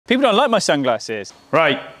People don't like my sunglasses.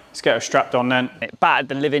 Right, let's get her strapped on then. It battered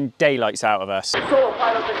the living daylights out of us.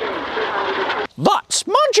 That's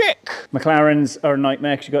magic! McLarens are a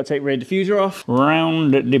nightmare because you've got to take rear diffuser off.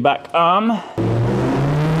 Round the back arm.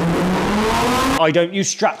 I don't use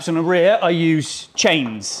straps on the rear, I use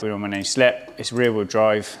chains. We're on my slip, it's rear wheel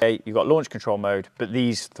drive. Okay, you've got launch control mode, but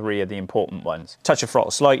these three are the important ones. Touch the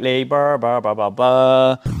throttle slightly, burr, burr, burr, burr,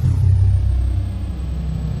 burr.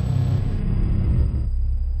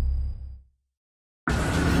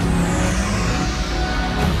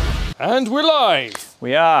 And we're live.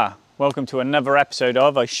 We are. Welcome to another episode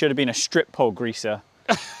of I Should Have Been a Strip Pole Greaser.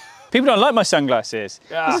 People don't like my sunglasses.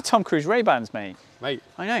 Yeah. These are Tom Cruise Ray-Bans, mate. Mate.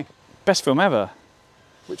 I know. Best film ever.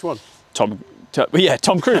 Which one? Tom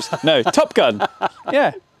Cruise. No, Top Gun.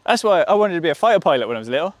 Yeah, that's why I wanted to be a fighter pilot when I was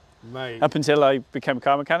little. Mate. Up until I became a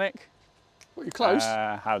car mechanic. Well, you're close.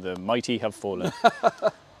 How the mighty have fallen.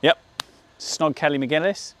 Yep. Snog Kelly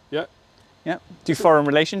McGillis. Yeah. Yep. Do foreign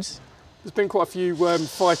relations. There's been quite a few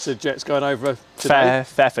fighter jets going over today.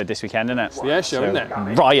 Fairford this weekend, isn't it? Yeah, sure, isn't it?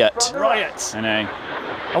 Riot. Riot. I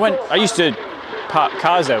know. I used to park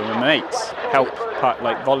cars there with my mates. Help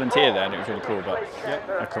volunteer there, and it was really cool, but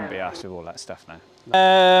I couldn't be asked with all that stuff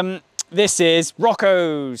now. This is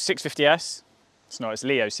Rocco's 650S. It's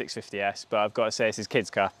Leo's 650S, but I've got to say it's his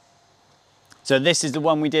kid's car. So this is the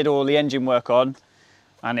one we did all the engine work on,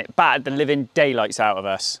 and it battered the living daylights out of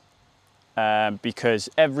us because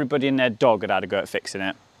everybody and their dog had a go at fixing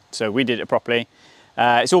it. So we did it properly.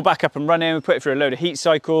 It's all back up and running. We put it through a load of heat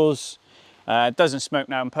cycles. It doesn't smoke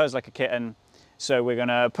now and purrs like a kitten. So we're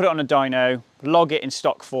gonna put it on a dyno, log it in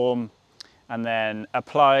stock form, and then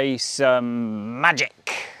apply some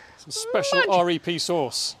magic. Some special REP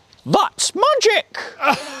sauce. That's magic!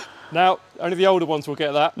 Now, only the older ones will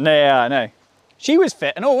get that. Yeah, I know. She was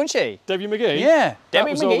fit and all, wasn't she? Debbie McGee? Yeah, That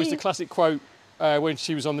was always the classic quote when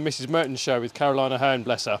she was on the Mrs. Merton show with Carolina Hearn,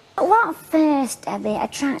 bless her. What first, Debbie,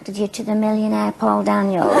 attracted you to the millionaire Paul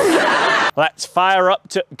Daniels? Let's fire up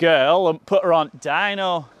to girl and put her on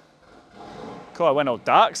dyno. Cool, I went all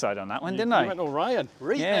dark side on that one, didn't I? You went all Ryan.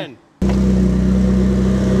 Yeah.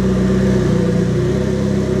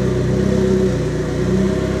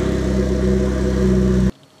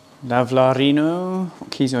 Lavlarino. What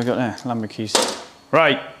keys have I got there? Lamborghini keys.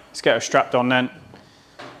 Right, let's get her strapped on then.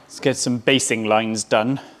 Let's get some basing lines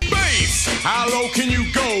done. Base! How low can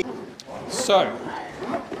you go? So,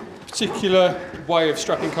 particular way of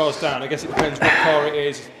strapping cars down. I guess it depends what car it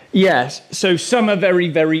is. Yes, so some are very,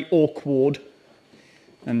 very awkward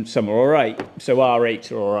and some are all right. So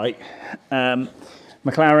R8s are all right.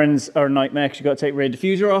 McLarens are a nightmare because you've got to take rear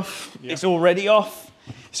diffuser off. Yeah. It's already off.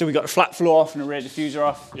 So we've got the flat floor off and the rear diffuser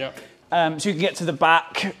off. Yeah. So you can get to the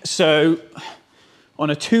back. So on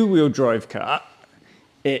a two-wheel drive car,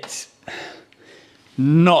 it's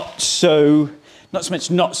not so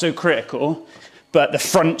much critical, but the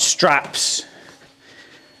front straps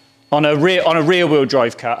on a rear wheel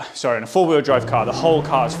drive car, sorry, on a four-wheel drive car, the whole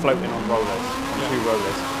car is floating on rollers, two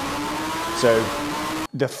rollers. So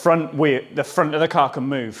the front of the car can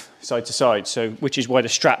move side to side, so which is why the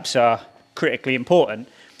straps are critically important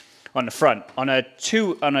on the front. On a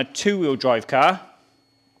two-wheel drive car,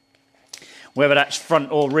 whether that's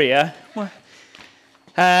front or rear,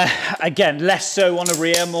 again, less so on a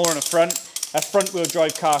rear, more on a front. A front-wheel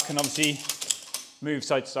drive car can obviously move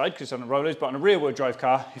side to side because it's on the rollers, but on a rear-wheel drive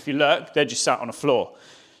car, if you look, they're just sat on the floor.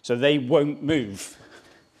 So they won't move.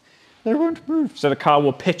 They won't move. So the car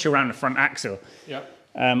will pitch around the front axle. Yeah.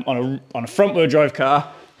 On a front-wheel drive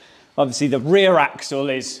car, obviously the rear axle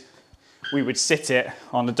is, we would sit it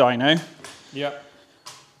on the dyno. Yeah.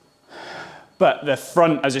 But the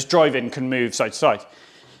front, as it's driving, can move side to side.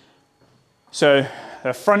 So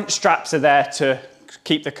the front straps are there to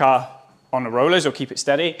keep the car on the rollers or keep it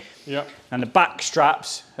steady. Yeah. And the back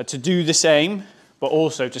straps are to do the same, but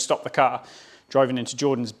also to stop the car driving into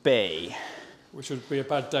Jordan's Bay. Which would be a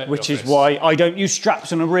bad day at the Which is office. why I don't use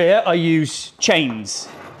straps on the rear, I use chains.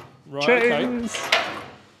 Right, Chains. okay.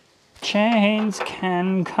 Chains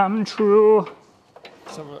can come true.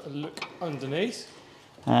 Let's have a look underneath.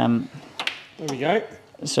 There we go.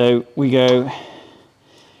 So we go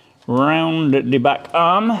round the back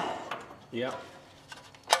arm. Yeah.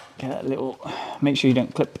 Get that little, make sure you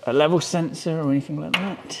don't clip a level sensor or anything like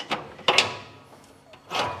that.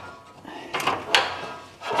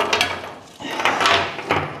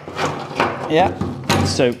 Yeah,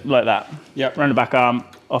 so like that. Yep. Round the back arm,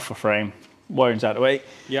 off the frame, wiring's out of the way.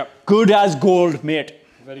 Yep. Good as gold, mate.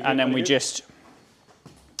 Very good, and then we just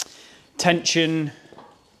tension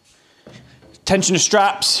the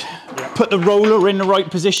straps, yep. Put the roller in the right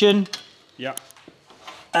position. Yeah.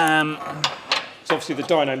 So So obviously the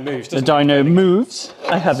dyno moves, The dyno moves.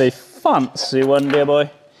 I have a fancy one, dear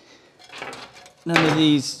boy. None of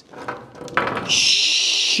these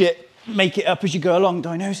shit make it up as you go along,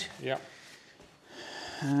 dynos. Yeah.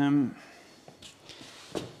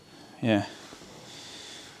 Yeah.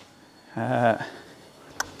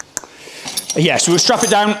 Yeah, so we'll strap it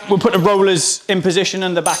down, we'll put the rollers in position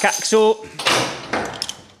and the back axle.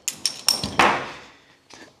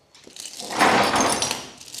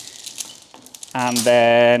 And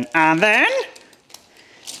then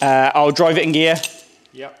I'll drive it in gear.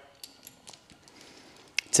 Yep.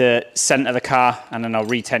 To centre the car, and then I'll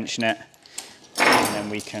retension it, and then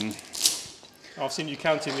we can... I've seen you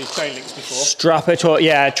counting these chain links before. Strap it all,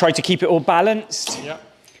 yeah, try to keep it all balanced. Yep.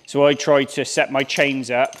 So I try to set my chains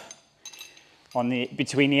up on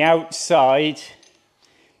between the outside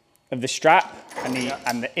of the strap and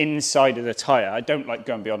the inside of the tyre. I don't like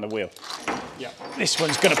going beyond the wheel. Yeah. This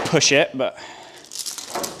one's going to push it, but...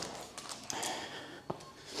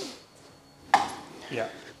 Yeah.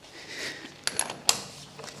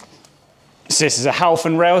 So this is a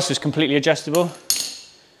Halfon rail, so it's completely adjustable.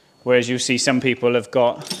 Whereas you'll see some people have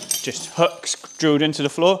got just hooks drilled into the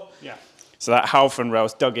floor. Yeah. So that Halfon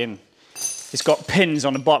rail's dug in. It's got pins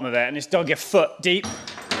on the bottom of it, and it's dug a foot deep.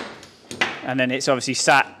 And then it's obviously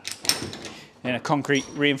sat in a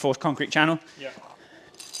reinforced concrete channel. Yeah.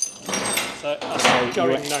 So that's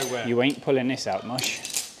going nowhere. You ain't pulling this out, mush.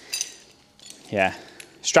 Yeah.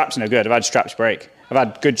 Straps no good. I've had straps break. I've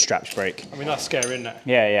had good straps break. I mean, that's scary, isn't it?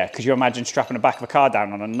 Yeah, yeah. Because you imagine strapping the back of a car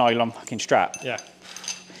down on a nylon fucking strap. Yeah.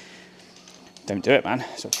 Don't do it, man.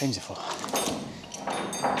 That's what chains are for.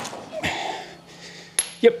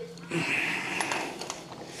 Yep.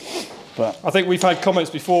 But I think we've had comments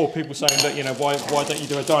before, people saying that, you know, why don't you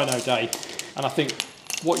do a dyno day? And I think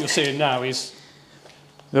what you're seeing now is...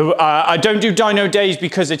 I don't do dyno days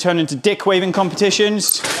because they turn into dick waving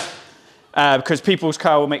competitions. Because people's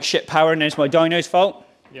car will make shit power and it's my dyno's fault.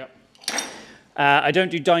 Yep. I don't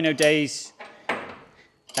do dyno days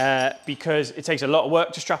because it takes a lot of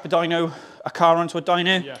work to strap a car onto a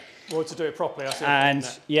dyno. Yeah. Well, to do it properly, that's it. And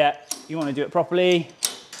yeah, you want to do it properly.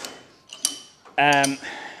 I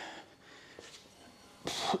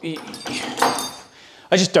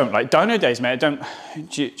just don't like dyno days, mate. Do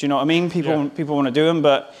you know what I mean? People want to do them,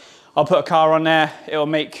 but I'll put a car on there. It'll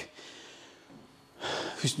make,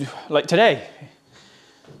 like today,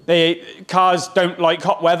 cars don't like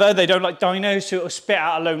hot weather. They don't like dynos, so it'll spit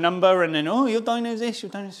out a low number, and then your dyno's this,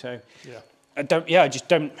 your dyno's so. Yeah. I just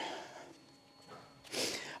don't.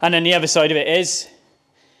 And then the other side of it is,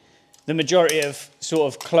 the majority of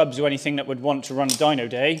sort of clubs or anything that would want to run a dyno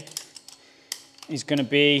day is going to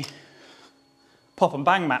be pop and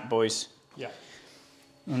bang mat boys. Yeah.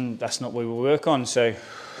 And that's not what we work on. So,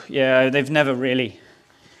 yeah, they've never really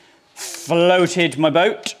floated my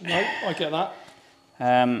boat. No, I get that.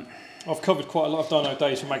 I've covered quite a lot of dyno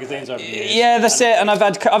days for magazines over the years. Yeah, that's it. And I've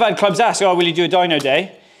had clubs ask, will you do a dyno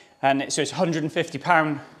day? And so it's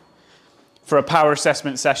 £150 for a power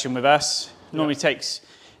assessment session with us. Normally takes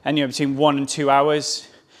anywhere between 1 and 2 hours.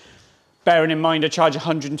 Bearing in mind I charge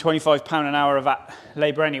 £125 an hour of that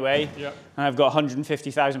labour anyway. Yeah. And I've got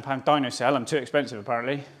 £150,000 dyno cell. I'm too expensive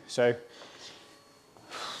apparently. So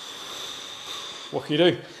what can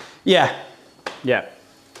you do? Yeah. Yeah.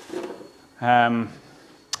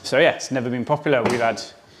 So yeah, it's never been popular. We've had,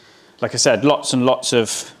 like I said, lots and lots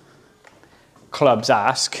of clubs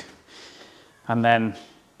ask, and then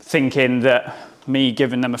thinking that me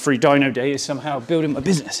giving them a free dyno day is somehow building my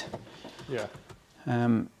business. Yeah.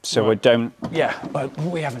 So right.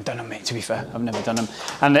 We haven't done them, mate, to be fair. I've never done them.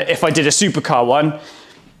 And if I did a supercar one,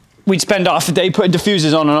 we'd spend half a day putting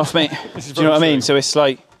diffusers on and off, mate. Do you know what I mean? So it's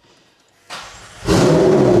like...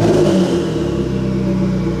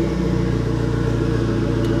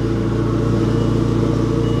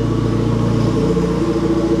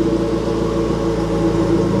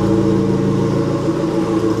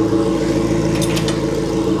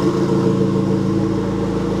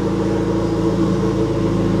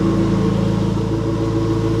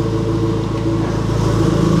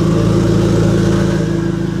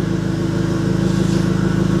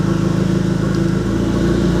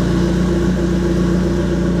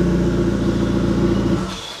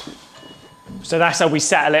 So that's how we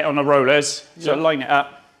settle it on the rollers. So line it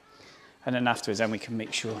up, and then afterwards, then we can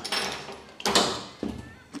make sure.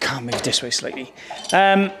 Can't move this way slightly.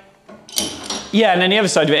 Yeah, and then the other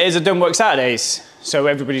side of it is I don't work Saturdays. So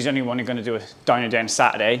everybody's only going to do a dyno day on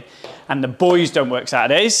Saturday, and the boys don't work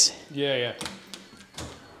Saturdays. Yeah, yeah.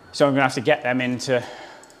 So I'm going to have to get them in to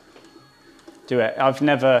do it. I've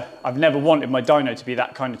never wanted my dyno to be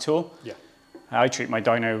that kind of tool. Yeah. I treat my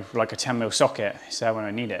dyno like a 10mm socket. It's there when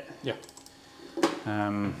I need it. Yeah.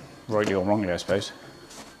 Rightly or wrongly, I suppose.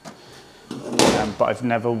 But I've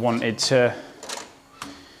never wanted to,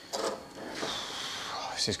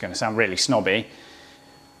 this is going to sound really snobby,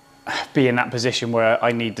 be in that position where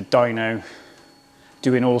I need the dyno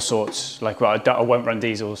doing all sorts. Like, well, I won't run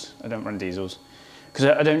diesels. I don't run diesels because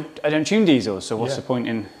I don't tune diesels. So what's the point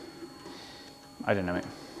in? I don't know. It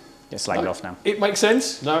gets slagged off now. It makes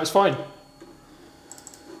sense. No, it's fine.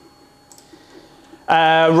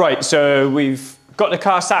 Right. So we've got the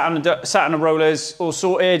car sat on the rollers, all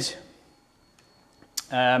sorted.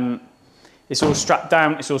 It's all strapped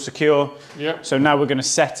down. It's all secure. Yep. So now we're going to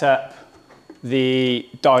set up the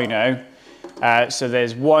dyno. So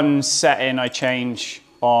there's one setting I change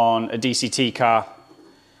on a DCT car,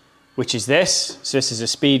 which is this. So this is a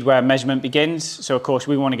speed where measurement begins. So of course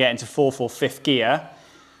we want to get into 4/4 fifth gear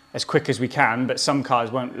as quick as we can, but some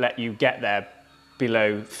cars won't let you get there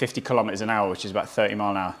below 50 kilometers an hour, which is about 30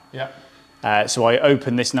 mile an hour. Yeah. So I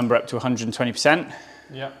open this number up to 120%.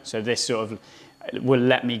 Yeah. So this sort of will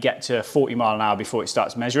let me get to 40 mile an hour before it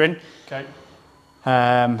starts measuring. Okay.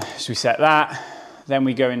 So we set that. Then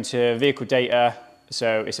we go into vehicle data.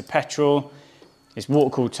 So it's a petrol, it's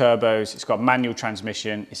water-cooled turbos, it's got manual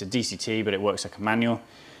transmission, it's a DCT, but it works like a manual.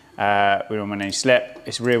 We don't want any slip,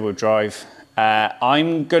 it's rear-wheel drive.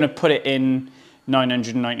 I'm gonna put it in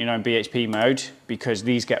 999 bhp mode because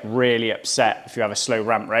these get really upset if you have a slow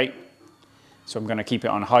ramp rate. So I'm gonna keep it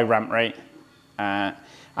on a high ramp rate.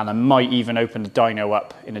 And I might even open the dyno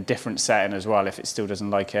up in a different setting as well if it still doesn't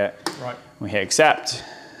like it. Right. We hit accept.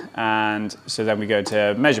 And so then we go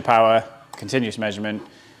to measure power, continuous measurement,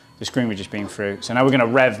 the screen we've just been through. So now we're going to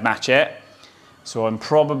rev match it. So I'm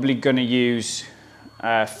probably going to use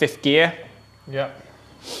fifth gear. Yeah.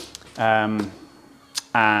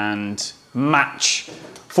 And match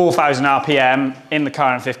 4,000 RPM in the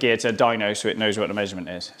car in fifth gear to a dyno so it knows what the measurement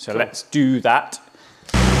is. So let's do that.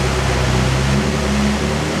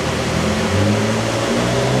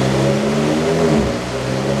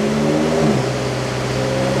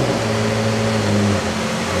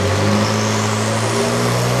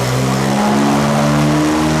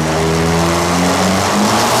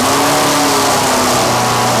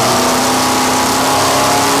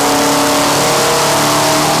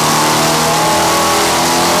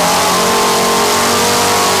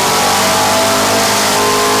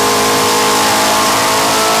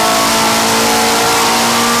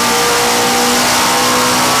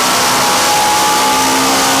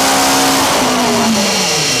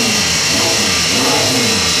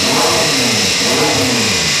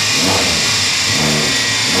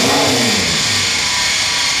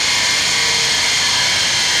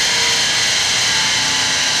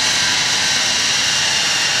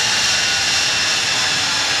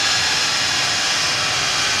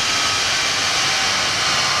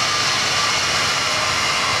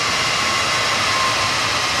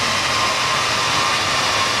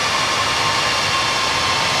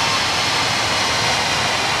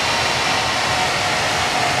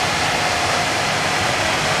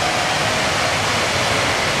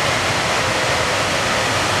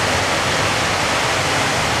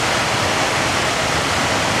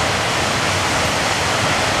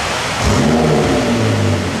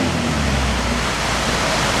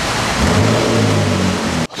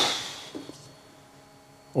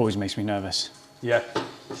 Always makes me nervous. Yeah.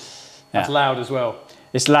 That's loud as well.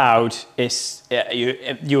 It's loud. It's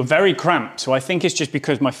you're very cramped. So I think it's just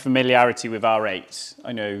because my familiarity with R8s.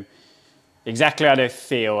 I know exactly how they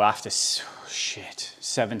feel after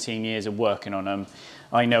 17 years of working on them.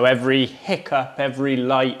 I know every hiccup, every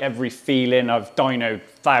light, every feeling. I've dynoed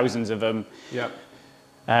thousands of them. Yeah.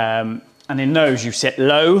 And in those, you sit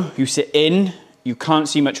low, you sit in, you can't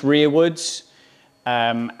see much rearwards.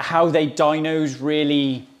 How they dynos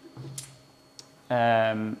really,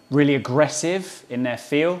 really aggressive in their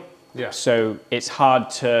feel. Yeah. So it's hard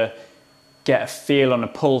to get a feel on a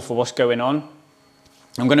pull for what's going on.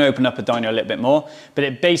 I'm going to open up a dyno a little bit more, but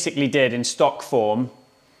it basically did in stock form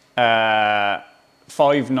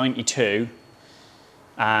 592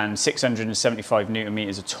 and 675 Newton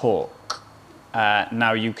meters of torque.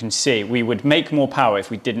 Now you can see we would make more power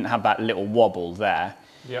if we didn't have that little wobble there.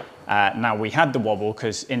 Yeah. Now we had the wobble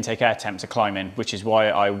because intake air temps are climbing, which is why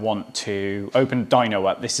I want to open dyno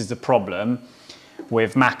up. This is the problem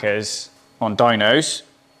with MAHAs on dynos.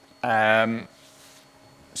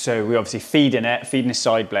 So we obviously feeding the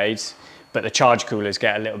side blades, but the charge coolers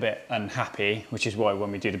get a little bit unhappy, which is why when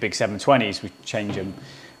we do the big 720s, we change them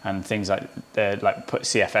and things like put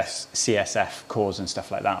CSF cores and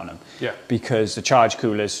stuff like that on them. Yeah. Because the charge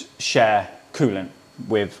coolers share coolant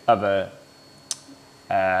with other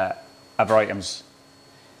other items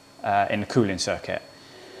in the cooling circuit.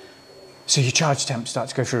 So your charge temps start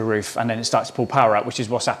to go through the roof, and then it starts to pull power out, which is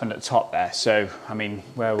what's happened at the top there. So, I mean,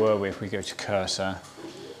 where were we if we go to cursor?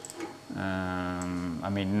 I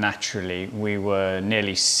mean, naturally, we were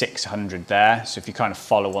nearly 600 there. So if you kind of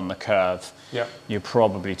follow on the curve, you're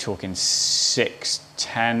probably talking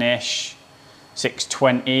 610-ish,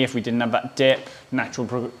 620 if we didn't have that dip,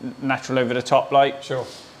 natural over the top light. Sure.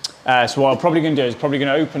 So what I'm probably going to do is probably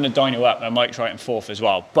going to open the dyno up, and I might try it in fourth as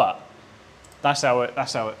well. But that's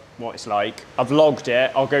what it's like. I've logged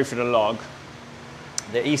it. I'll go through the log.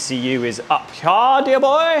 The ECU is up here, dear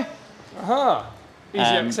boy. Aha. Easy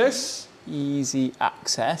access. Easy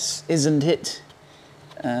access, isn't it?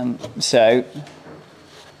 So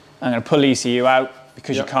I'm going to pull ECU out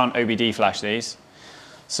because you can't OBD flash these.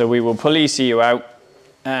 So we will pull ECU out.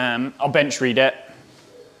 I'll bench read it.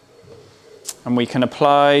 And we can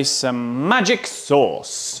apply some magic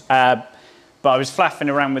sauce. But I was flapping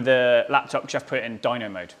around with the laptop because you have to put it in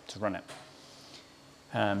dyno mode to run it.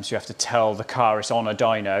 So you have to tell the car it's on a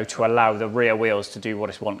dyno to allow the rear wheels to do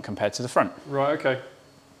what it wants compared to the front. Right, okay.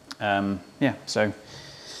 Yeah, so.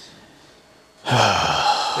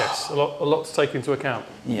 Yes, a lot to take into account.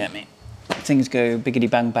 Yeah, mate. Things go biggity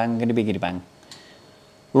bang bang, gonna biggity bang.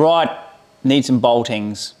 Right, need some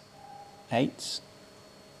boltings. 8s.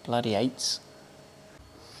 Bloody 8s.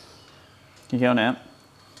 Can you go now?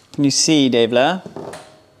 Can you see Davler?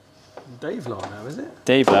 Davlar now, is it?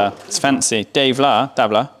 Davler, it's fancy.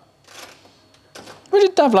 Davler. Where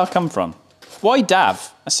did Davlar come from? Why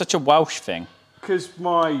Dav? That's such a Welsh thing. Because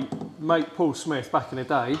my mate Paul Smith back in the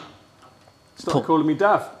day started calling me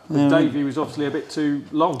Dav. But Davey was obviously a bit too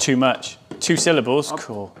long. Too much. 2 syllables,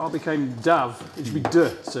 cool. I became Dav. It should be D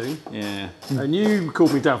soon. Yeah. And you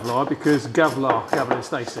called me Davlar because Gavlar, Gavin and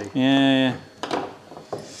Stacey. Yeah.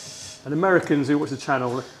 And Americans who watch the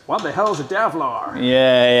channel, what the hell's a Davlar?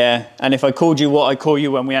 Yeah. And if I called you what I call you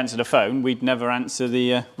when we answer the phone, we'd never answer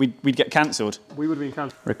the, we'd get cancelled. We would have been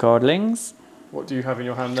cancelled. Recordings. What do you have in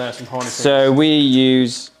your hand there? Some harnessing? So we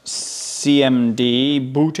use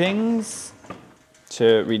CMD bootings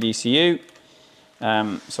to read ECU.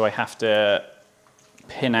 So I have to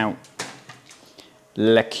pin out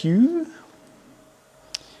l'ECU.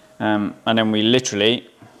 And then we literally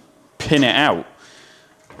pin it out.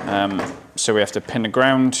 So we have to pin the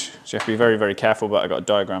ground, so you have to be very, very careful, but I've got a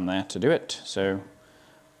diagram there to do it. So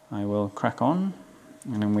I will crack on,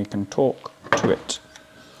 and then we can talk to it.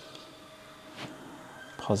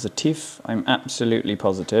 Positive, I'm absolutely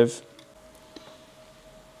positive.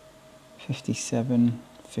 57,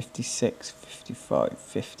 56, 55,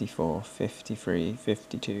 54, 53,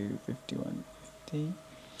 52, 51, 50.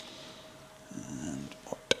 And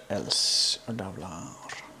what else?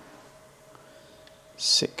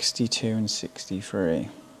 62 and 63.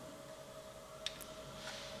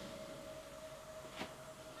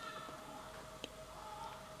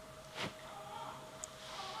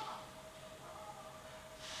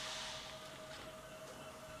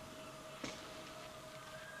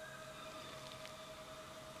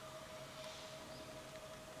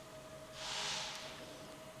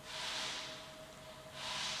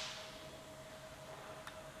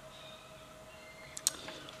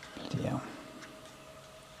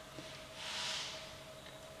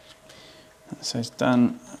 So it's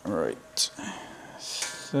done, right,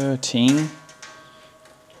 13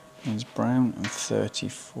 is brown and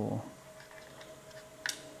 34.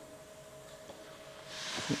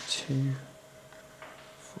 42,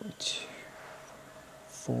 42,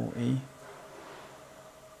 40,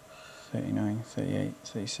 39, 38,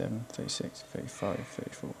 37, 36, 35,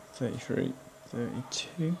 34, 33,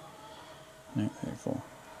 32, no, 34.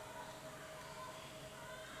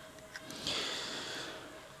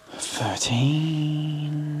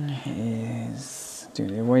 13 is, do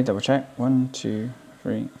the away, double check. 1, 2,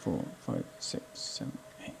 3, 4, 5, 6, 7,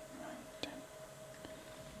 8, 9, 10.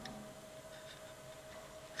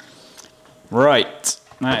 Right,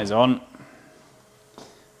 that is on.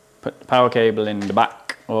 Put the power cable in the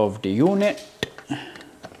back of the unit.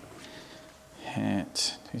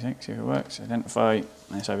 Hit 2 seconds, see if it works. Identify.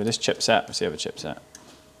 Let's over this chipset, let's see the other chipset.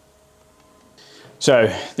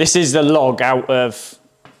 So this is the log out of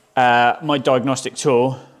my diagnostic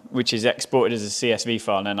tool, which is exported as a CSV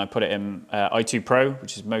file, and then I put it in i2 Pro,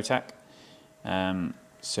 which is MoTeC.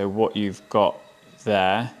 So what you've got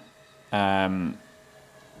there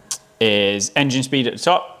is engine speed at the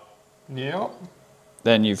top. Yep.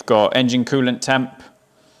 Then you've got engine coolant temp.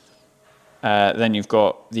 Then you've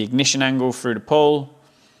got the ignition angle through the pull.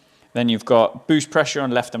 Then you've got boost pressure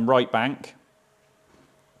on left and right bank.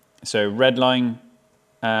 So red line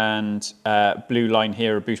and blue line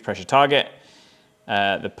here are boost pressure target.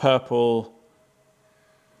 The purple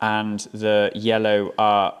and the yellow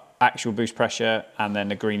are actual boost pressure, and then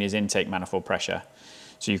the green is intake manifold pressure.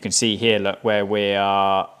 So you can see here, look, where we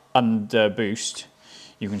are under boost,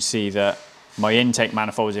 you can see that my intake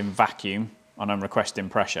manifold is in vacuum and I'm requesting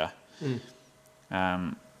pressure.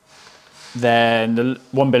 Then the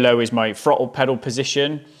one below is my throttle pedal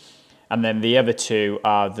position, and then the other two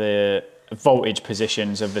are the voltage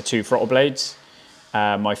positions of the two throttle blades.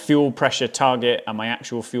 My fuel pressure target and my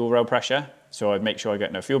actual fuel rail pressure, so I make sure I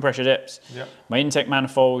get no fuel pressure dips. Yep. My intake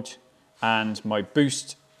manifold and my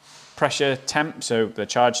boost pressure temp, so the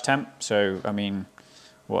charge temp. So, I mean,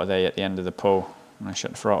 what are they at the end of the pull when I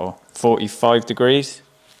shut the throttle? 45 degrees.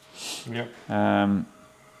 Yep.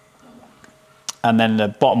 And then the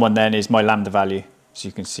bottom one then is my lambda value. So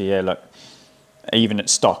you can see here, look, even at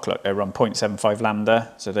stock, look, they run 0.75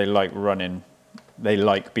 lambda. So they like running, they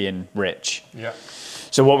like being rich. Yeah.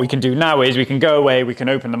 So what we can do now is we can go away, we can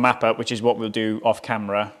open the map up, which is what we'll do off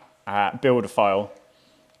camera, build a file.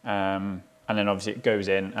 And then obviously it goes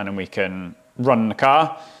in, and then we can run the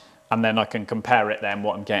car, and then I can compare it then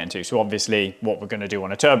what I'm getting to. So obviously what we're going to do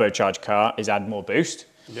on a turbocharged car is add more boost.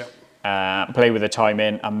 Yep. Play with the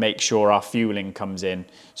timing and make sure our fueling comes in.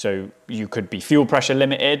 So you could be fuel pressure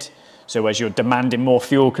limited. So as you're demanding more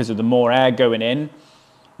fuel because of the more air going in,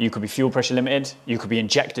 you could be fuel pressure limited. You could be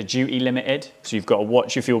injector duty limited. So you've got to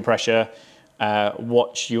watch your fuel pressure,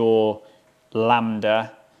 watch your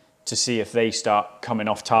lambda to see if they start coming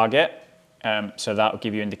off target. So that will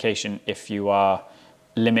give you indication if you are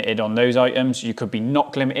limited on those items. You could be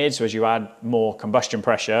knock limited. So as you add more combustion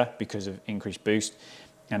pressure because of increased boost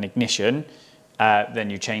and ignition, then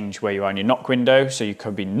you change where you are in your knock window. So you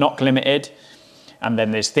could be knock limited. And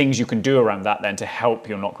then there's things you can do around that then to help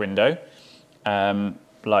your knock window,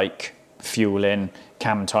 like fueling,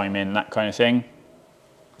 cam timing, that kind of thing.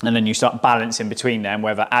 And then you start balancing between them,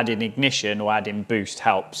 whether adding ignition or adding boost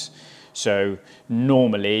helps. So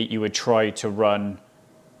normally you would try to run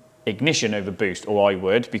ignition over boost, or I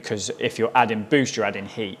would, because if you're adding boost, you're adding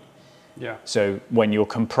heat. Yeah. So when you're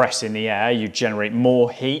compressing the air, you generate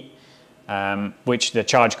more heat, which the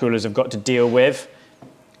charge coolers have got to deal with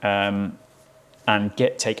and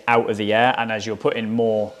take out of the air. And as you're putting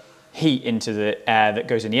more heat into the air that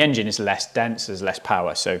goes in the engine, it's less dense, there's less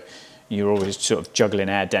power. So you're always sort of juggling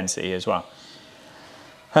air density as well.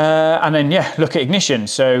 And then, yeah, look at ignition.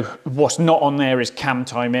 So what's not on there is cam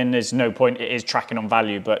timing. There's no point, it is tracking on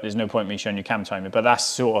value, but there's no point me showing you cam timing. But that's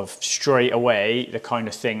sort of straight away the kind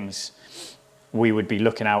of things we would be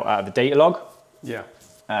looking out of the data log. Yeah.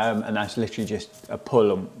 And that's literally just a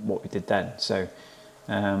pull on what we did then. So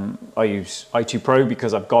I use i2 Pro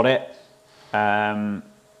because I've got it.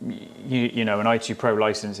 You know, an i2 Pro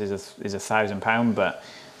license is £1,000, but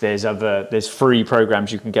there's free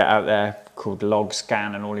programs you can get out there called log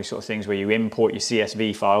scan and all these sort of things where you import your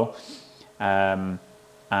CSV file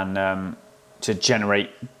to generate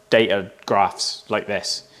data graphs like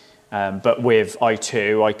this. But with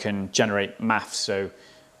i2, I can generate maths. So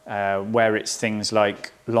where it's things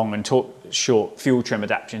like long and short fuel trim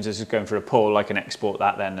adaptations, this is going through a pull, I can export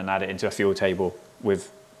that then and add it into a fuel table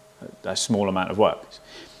with a small amount of work.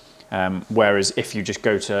 Whereas if you just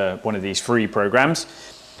go to one of these free programs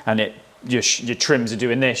and your trims are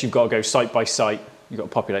doing this, you've got to go site by site. You've got to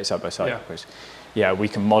populate site by site. Yeah. Yeah, we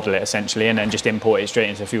can model it essentially and then just import it straight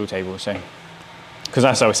into the fuel table. So, because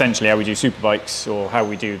that's essentially how we do superbikes or how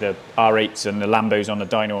we do the R8s and the Lambos on the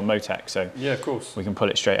dyno and MoTeC. So yeah, of course, we can pull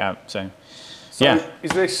it straight out. So yeah.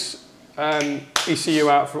 Is this ECU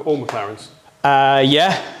out for all McLarens?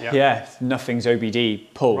 Yeah, nothing's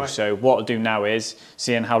OBD pull. Right. So what I'll do now is,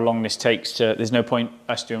 seeing how long this takes to, there's no point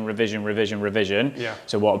us doing revision. Yeah.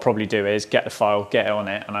 So what I'll probably do is get the file, get it on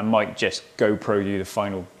it, and I might just GoPro you the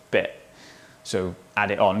final bit. So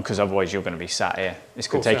add it on, because otherwise you're going to be sat here. This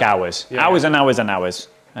could take hours. Yeah. Hours and hours and hours.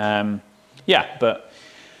 Yeah, but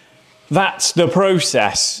that's the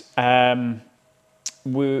process.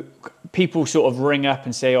 People sort of ring up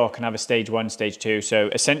and say, oh, I can have a stage 1, stage 2. So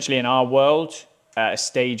essentially in our world,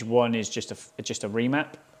 stage 1 is just a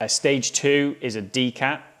remap. Stage 2 is a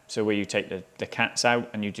decat, so where you take the cats out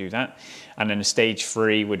and you do that. And then a stage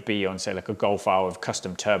 3 would be on, say, like a Golf R with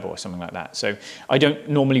custom turbo or something like that. So I don't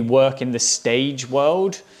normally work in the stage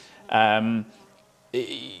world.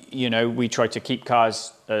 You know, we try to keep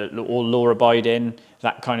cars all law-abiding,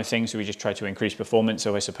 that kind of thing. So we just try to increase performance.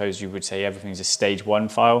 So I suppose you would say everything's a stage 1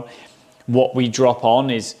 file. What we drop on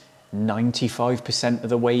is 95% of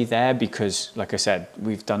the way there because, like I said,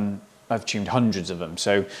 we've done I've tuned hundreds of them.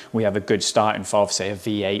 So we have a good starting file for, say, a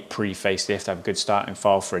V8 pre-facelift, have a good starting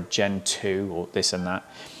file for a Gen 2 or this and that.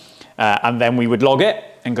 And then we would log it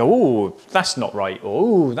and go, oh, that's not right,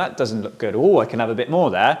 or oh, that doesn't look good, oh, I can have a bit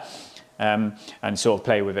more there. And sort of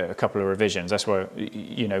play with it, a couple of revisions. That's where,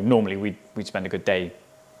 you know, normally we'd spend a good day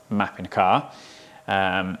mapping a car.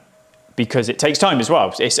 Because it takes time as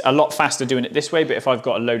well. It's a lot faster doing it this way, but if I've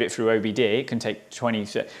got to load it through OBD, it can take 20,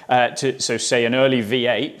 so say an early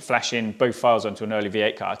V8, flashing both files onto an early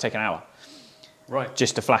V8 car, take an hour. Right.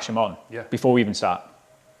 Just to flash them on, yeah, before we even start.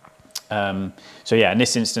 So yeah, in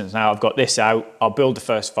this instance now, I've got this out, I'll build the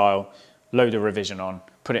first file, load a revision on,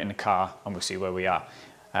 put it in the car, and we'll see where we are.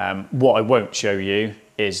 What I won't show you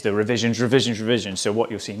is the revisions. So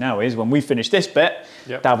what you'll see now is when we finish this bit,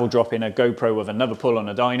 yep, Dav will drop in a GoPro with another pull on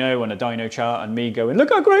a dyno and a dyno chart and me going, look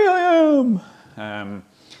how great I am.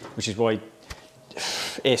 Which is why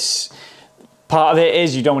it's, part of it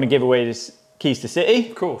is you don't want to give away the keys to city.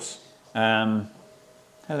 Of course. Hello.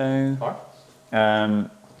 Hi.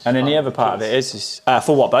 And then the other part of it is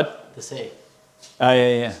for what, bud? The city. Oh,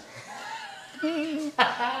 yeah.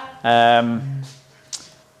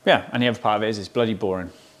 Yeah, and the other part of it is it's bloody boring.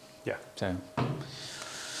 Yeah. So. All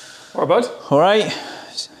right, bud. All right.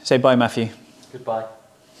 Say bye, Matthew. Goodbye.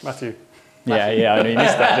 Matthew. Yeah, I know you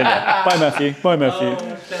missed that, didn't you? Bye, Matthew. Bye, Matthew.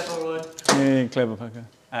 Oh, clever one. Yeah, clever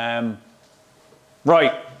fucker.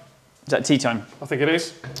 Right. Is that tea time? I think it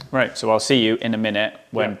is. Right, so I'll see you in a minute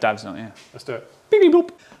when Dav's not here. Let's do it. Beep, beep,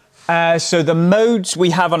 boop. So the modes we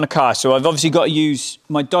have on the car. So I've obviously got to use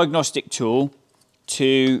my diagnostic tool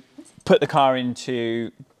to put the car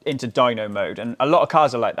into dyno mode, and a lot of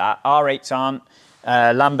cars are like that. R8s aren't,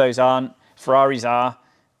 Lambos aren't, Ferraris are,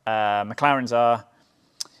 McLarens are,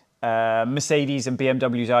 Mercedes and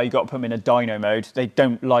BMWs are. You've got to put them in a dyno mode. They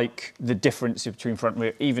don't like the difference between front and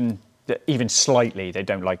rear, even slightly, they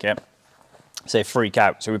don't like it. So they freak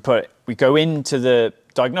out. So we go into the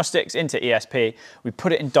diagnostics, into ESP, we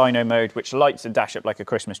put it in dyno mode, which lights the dash up like a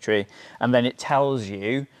Christmas tree, and then it tells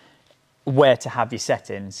you where to have your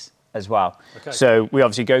settings as well. Okay. So we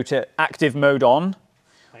obviously go to active mode on,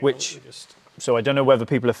 so I don't know whether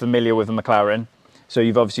people are familiar with the McLaren. So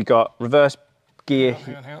you've obviously got reverse gear.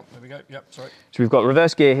 Hang on. There we go. Yep, sorry. So we've got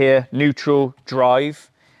reverse gear here, neutral, drive,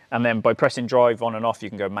 and then by pressing drive on and off, you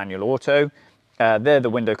can go manual auto. They're the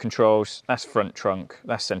window controls. That's front trunk.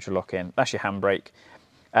 That's central lock-in. That's your handbrake.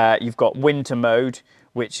 You've got winter mode,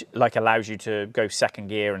 which allows you to go second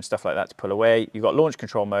gear and stuff like that to pull away. You've got launch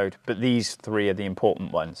control mode, but these three are the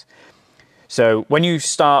important ones. So when you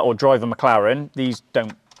start or drive a McLaren, these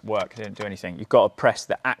don't work, they don't do anything. You've got to press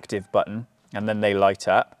the active button and then they light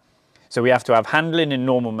up. So we have to have handling in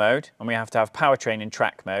normal mode and we have to have powertrain in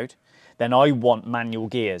track mode. Then I want manual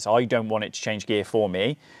gears. I don't want it to change gear for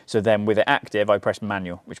me. So then with it active, I press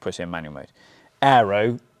manual, which puts it in manual mode.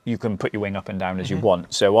 Aero, you can put your wing up and down as you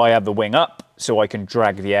want. So I have the wing up so I can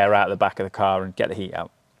drag the air out of the back of the car and get the heat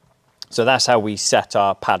out. So that's how we set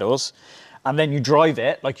our paddles. And then you drive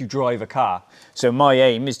it like you drive a car. So my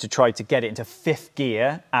aim is to try to get it into fifth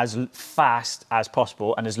gear as fast as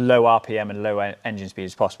possible and as low RPM and low engine speed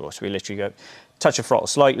as possible. So we literally go, touch the throttle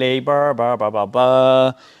slightly, burr, burr, burr, burr,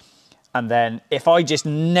 burr. And then if I just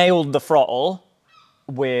nailed the throttle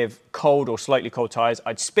with cold or slightly cold tyres,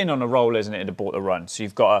 I'd spin on the rollers and it'd abort the run. So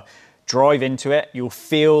you've got to drive into it. You'll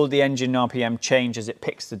feel the engine RPM change as it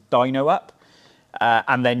picks the dyno up.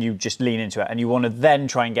 And then you just lean into it. And you want to then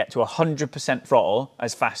try and get to 100% throttle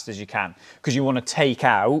as fast as you can, because you want to take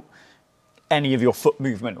out any of your foot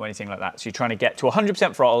movement or anything like that. So you're trying to get to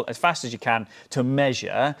 100% throttle as fast as you can to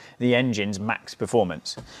measure the engine's max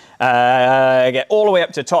performance. Get all the way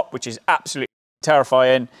up to top, which is absolutely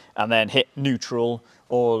terrifying, and then hit neutral,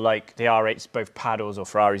 or like the R8's both paddles or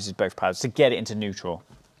Ferraris is both paddles, to get it into neutral.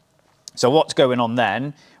 So what's going on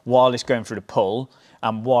then while it's going through the pull,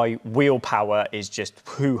 and why wheel power is just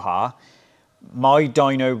hoo-ha, my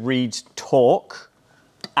dyno reads torque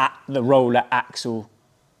at the roller axle.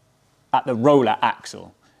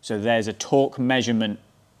 So there's a torque measurement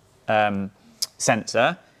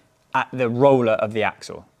sensor at the roller of the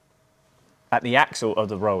axle. At the axle of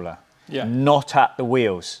the roller, not at the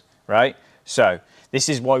wheels, right? So this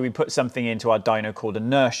is why we put something into our dyno called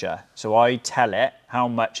inertia. So I tell it how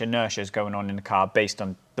much inertia is going on in the car based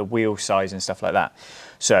on the wheel size and stuff like that.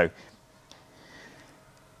 So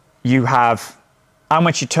you have how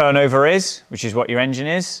much your turnover is, which is what your engine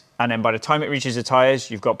is, and then by the time it reaches the tyres,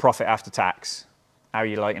 you've got profit after tax. How are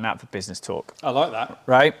you liking that for business talk? I like that.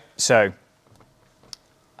 Right? So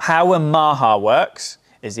how a MAHA works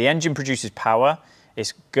is the engine produces power,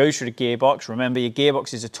 it goes through the gearbox. Remember, your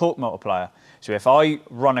gearbox is a torque multiplier. So if I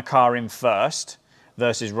run a car in first,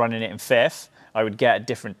 versus running it in fifth, I would get a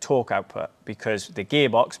different torque output because the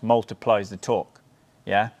gearbox multiplies the torque.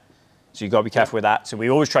 Yeah. So you've got to be careful with that. So we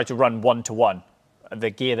always try to run 1-to-1, the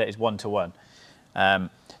gear that is 1-to-1.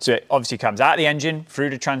 So it obviously comes out of the engine, through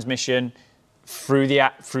the transmission, through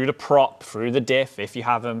the prop, through the diff, if you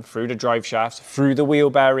have them, through the drive shafts, through the wheel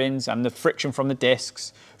bearings and the friction from the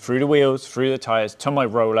discs, through the wheels, through the tyres, to my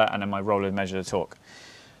roller, and then my roller measures the torque.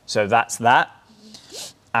 So that's that.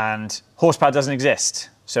 And horsepower doesn't exist.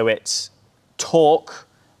 So it's torque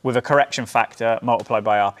with a correction factor multiplied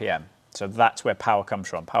by RPM. So that's where power comes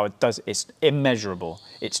from. It's immeasurable.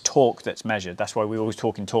 It's torque that's measured. That's why we always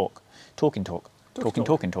talk in torque. Talking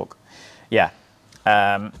torque. Yeah.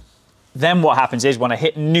 Then what happens is when I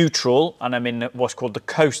hit neutral and I'm in what's called the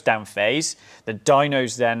coast down phase, the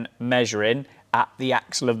dyno's then measuring at the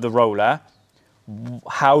axle of the roller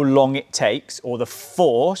how long it takes, or the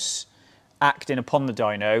force acting upon the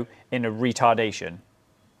dyno in a retardation.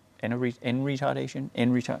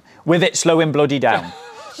 With it slowing bloody down.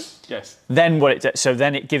 Yes. Then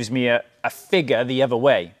then it gives me a figure the other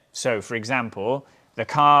way. So for example, the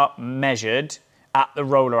car measured at the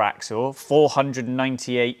roller axle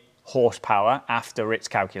 498 horsepower after it's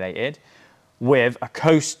calculated, with a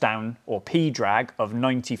coast down or P drag of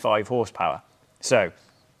 95 horsepower. So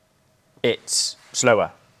it's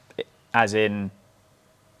slower, as in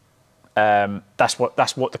that's what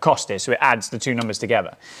the cost is. So it adds the two numbers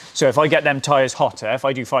together. So if I get them tyres hotter, if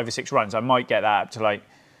I do 5 or 6 runs, I might get that up to like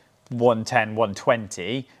 110,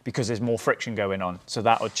 120 because there's more friction going on. So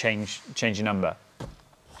that will change your number.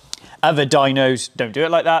 Other dynos don't do it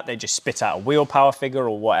like that. They just spit out a wheel power figure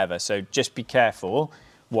or whatever. So just be careful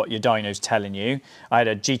what your dyno's telling you. I had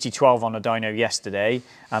a GT12 on a dyno yesterday,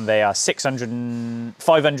 and they are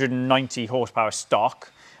 590 horsepower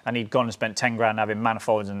stock, and he'd gone and spent 10 grand having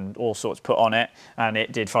manifolds and all sorts put on it, and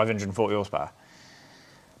it did 540 horsepower.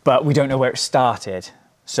 But we don't know where it started.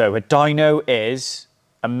 So a dyno is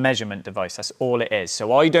a measurement device. That's all it is.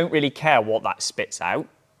 So I don't really care what that spits out.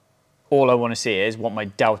 All I want to see is what my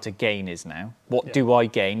delta gain is now. What do I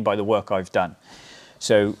gain by the work I've done?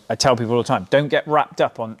 So I tell people all the time, don't get wrapped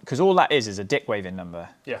up on, because all that is a dick waving number.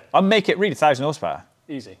 Yeah. I'll make it read 1,000 horsepower.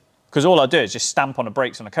 Easy. Because all I do is just stamp on the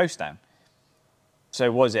brakes on a coast down. So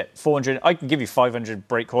what is it, 400, I can give you 500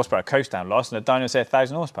 brake horsepower coast down loss, and the dyno say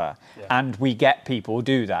 1,000 horsepower. Yeah. And we get people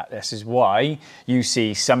do that. This is why you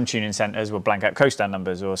see some tuning centres will blank out coast down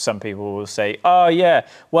numbers, or some people will say, oh yeah,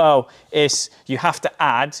 well, you have to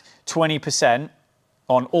add 20%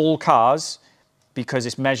 on all cars because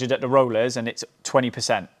it's measured at the rollers and it's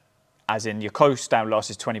 20%. As in your coast down loss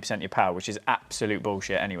is 20% your power, which is absolute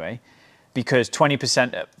bullshit anyway, because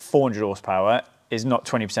 20% at 400 horsepower is not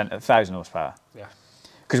 20% at 1,000 horsepower. Yeah.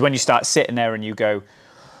 Because when you start sitting there and you go,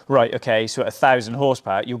 right, okay, so at 1,000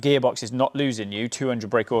 horsepower, your gearbox is not losing you 200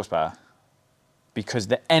 brake horsepower, because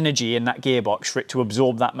the energy in that gearbox for it to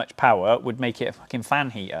absorb that much power would make it a fucking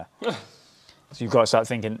fan heater. So you've got to start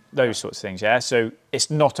thinking those sorts of things, yeah? So it's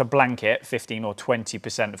not a blanket 15 or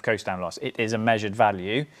 20% of coast down loss. It is a measured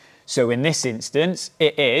value. So in this instance,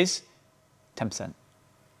 it is 10%.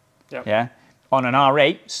 Yep. Yeah? On an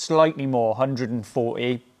R8, slightly more,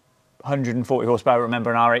 140 horsepower.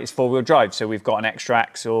 Remember, an R8 is four-wheel drive, so we've got an extra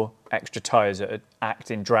axle, extra tyres that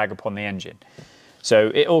act in drag upon the engine. So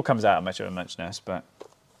it all comes out of much of a muchness, but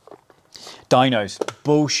dynos,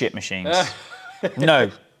 bullshit machines.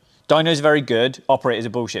 No, dynos are very good. Operators are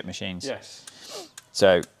bullshit machines. Yes.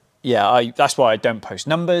 So yeah, that's why I don't post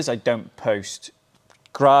numbers. I don't post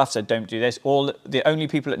graphs. I don't do this. The only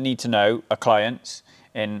people that need to know are clients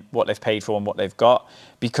in what they've paid for and what they've got,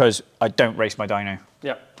 because I don't race my dyno.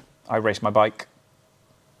 Yep. I race my bike.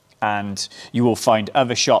 And you will find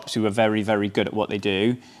other shops who are very, very good at what they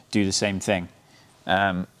do the same thing.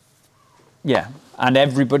 Yeah, and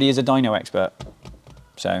everybody is a dyno expert.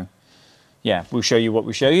 So yeah, we'll show you what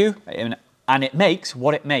we show you, and it makes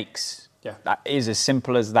what it makes. Yeah. That is as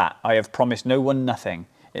simple as that. I have promised no one nothing.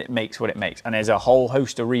 It makes what it makes. And there's a whole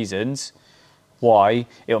host of reasons why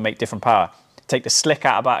it'll make different power. Take the slick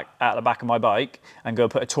out of the back of my bike and go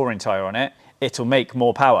put a touring tyre on it, it'll make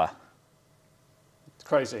more power. It's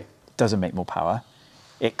crazy. It doesn't make more power.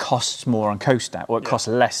 It costs more on coast down, or it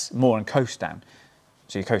costs more on coast down.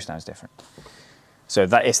 So your coast down is different. So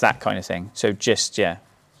it's that kind of thing. So just, yeah,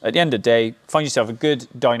 at the end of the day, find yourself a good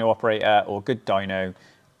dyno operator or good dyno,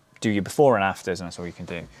 do your before and afters, and that's all you can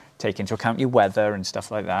do. Take into account your weather and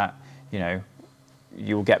stuff like that. You know,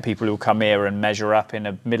 you'll get people who'll come here and measure up in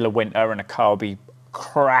the middle of winter and a car will be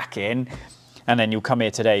cracking. And then you'll come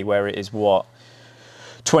here today where it is, what,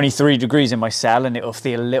 23 degrees in my cell and it'll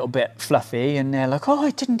feel a little bit fluffy, and they're like, oh,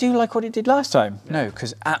 it didn't do like what it did last time. Yeah. No,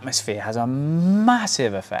 because atmosphere has a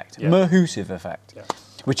massive effect, massive effect,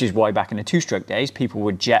 which is why back in the two-stroke days, people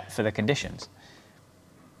would jet for the conditions,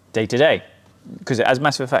 day to day, because it has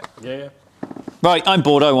massive effect. Yeah. Right, I'm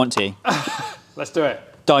bored, I want tea. Let's do it.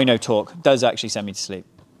 Dyno talk does actually send me to sleep.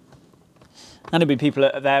 And there'll be people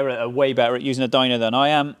there that are way better at using a dyno than I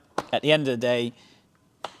am. At the end of the day,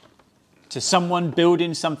 to someone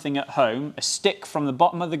building something at home, a stick from the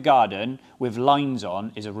bottom of the garden with lines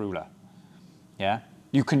on is a ruler. Yeah?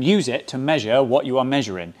 You can use it to measure what you are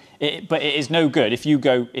measuring. But it is no good if you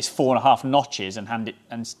go, it's 4.5 notches and hand it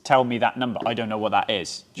and tell me that number. I don't know what that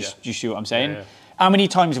is. Do you see what I'm saying? Yeah. How many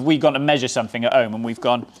times have we gone to measure something at home and we've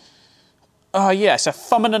gone, oh yes, a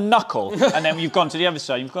thumb and a knuckle. And then you've gone to the other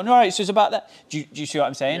side, you've gone, all right, so it's about that. Do you see what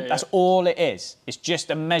I'm saying? That's all it is. It's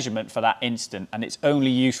just a measurement for that instant, and it's only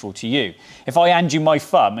useful to you. If I hand you my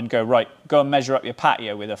thumb and go, right, go and measure up your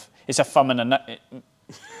patio with it's a thumb and a knuckle.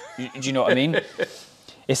 Do you know what I mean?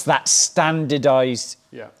 It's that standardized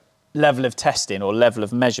level of testing or level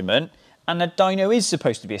of measurement. And a dyno is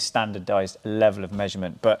supposed to be a standardized level of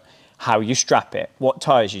measurement, but how you strap it, what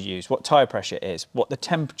tyres you use, what tyre pressure is, what the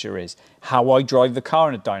temperature is, how I drive the car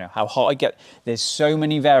in a dyno, how hot I get. There's so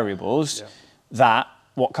many variables that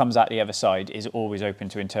what comes out the other side is always open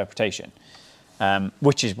to interpretation,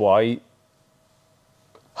 which is why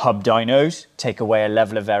hub dynos take away a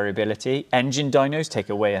level of variability, engine dynos take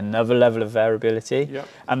away another level of variability,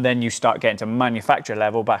 and then you start getting to manufacturer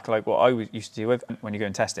level back like what I used to do with when you go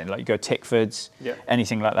and testing, like you go Tickfords,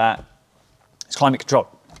 anything like that. It's climate control.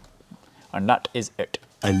 And that is it.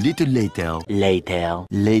 A little later.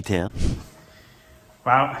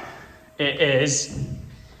 Well, it is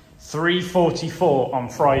 3:44 on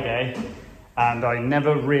Friday, and I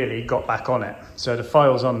never really got back on it. So the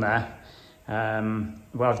file's on there.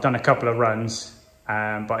 Well, I've done a couple of runs,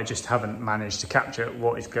 but I just haven't managed to capture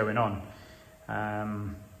what is going on.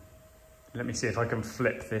 Let me see if I can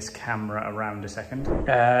flip this camera around a second.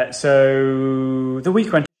 So the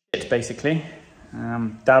week went shit, basically.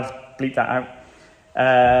 Dav, bleep that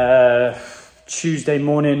out. Tuesday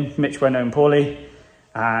morning, Mitch went home poorly,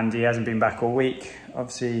 and he hasn't been back all week.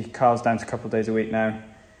 Obviously, Carl's down to a couple of days a week now.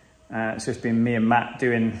 So it's been me and Matt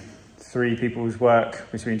doing 3 people's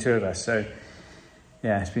work between 2 of us. So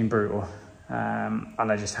yeah, it's been brutal. And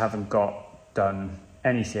I just haven't got done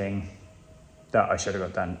anything that I should have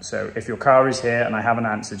got done. So if your car is here and I haven't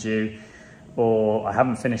answered you, or I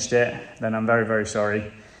haven't finished it, then I'm very, very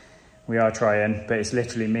sorry. We are trying, but it's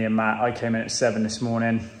literally me and Matt. I came in at 7 this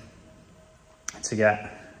morning to get,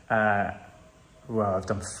 well, I've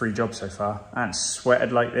done 3 jobs so far. I haven't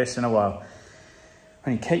sweated like this in a while.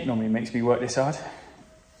 Only Kate normally makes me work this hard.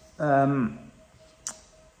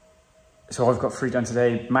 So I've got 3 done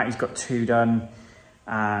today. Matty's got 2 done,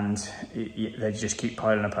 and they just keep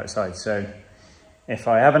piling up outside. So if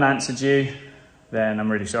I haven't answered you, then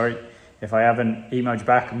I'm really sorry. If I haven't emailed you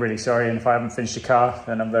back, I'm really sorry. And if I haven't finished the car,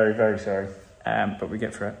 then I'm very, very sorry. But we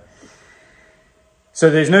get through it.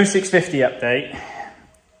 So there's no 650 update.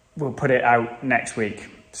 We'll put it out next week.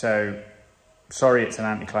 So sorry it's an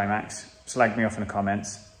anticlimax. Slag me off in the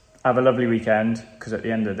comments. Have a lovely weekend, because at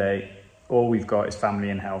the end of the day, all we've got is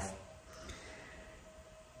family and health.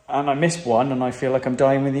 And I missed one, and I feel like I'm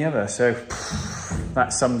dying with the other. So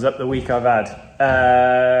that sums up the week I've had.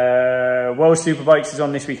 World Superbikes is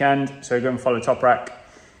on this weekend, so go and follow Top Rack,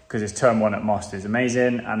 because it's turn 1 at Most is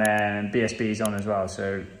amazing, and then BSB is on as well.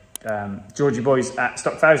 So Georgie Boy's at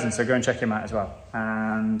Stock 1000, so go and check him out as well.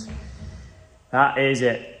 And that is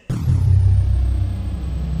it.